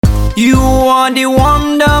You are the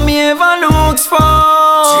one that me ever looks for.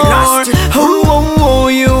 Oh,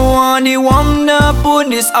 you are the one that put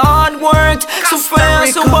this hard work so fair,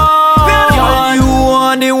 so hard. You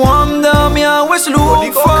are the one that me always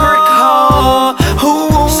look for.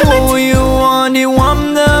 Oh, you are the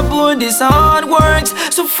one that put this hard work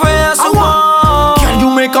so fair, so hard. Can you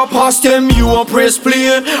make a pass them, you a press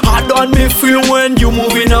play? Hard on me feel when you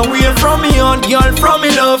moving away from me, on girl from me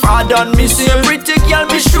love. Hard on me say pretty girl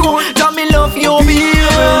be sure that me love you,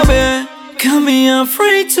 baby. Come here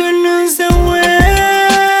afraid to lose the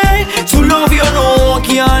way to love you, no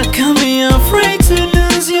girl. Come here afraid to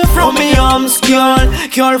lose you from me arms, girl.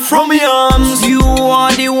 Girl from me arms. You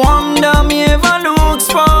are the one that me ever looks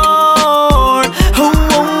for.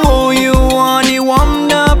 Oh, you are the one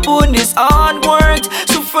that put this hard work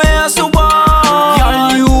so fair, so hard.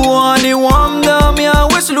 Girl, you are the one that me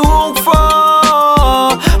always look for.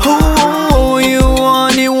 Oh, you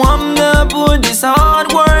are the one that put this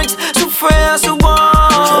hard work so fair, so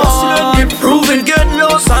hard. Just let me prove it, get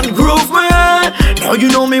lost and groove, man. Now you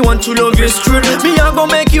know me want to love you straight. Me I go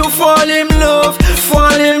make you fall in love,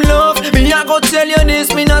 fall in love. Me I go tell you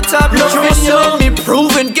this, me not have love. Just let me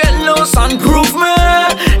prove it, get lost and groove,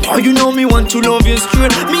 man. Now you know me want to love you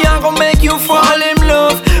straight. Me I go make you fall in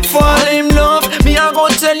love, fall in love. Me I go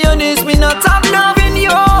tell you this, me not have love in you,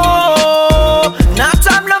 not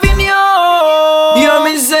have love in you. Hear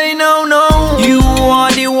me say no, no. You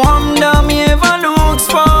are the one that me ever looks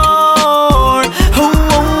for.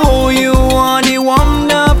 Oh, you are the one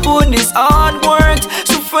that put this hard work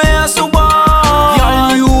so fair, so hard.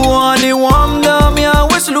 Girl, you are the one that me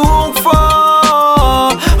always look for.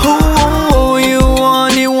 Oh, you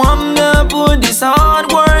are the one that put this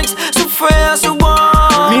hard work so fair, so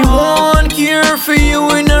hard. Me want care for you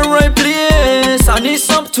in the right place, and it's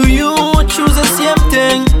up to you. Choose the same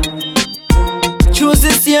thing, choose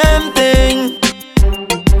the same thing.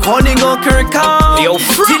 Honey go Kirka, Yo,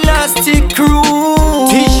 the Lastik crew,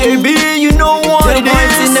 TJB, you know what it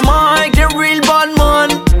is. In the mic, the real bad man.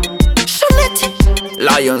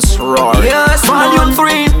 Lions Roar. Yes, Volume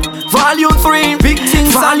 3, Volume 3, big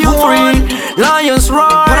things. Volume 3, Lions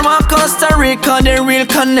Roar. Panama, Costa Rica, the real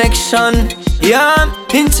connection. Yeah,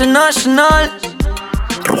 International.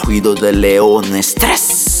 Rugido de leones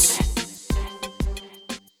 3.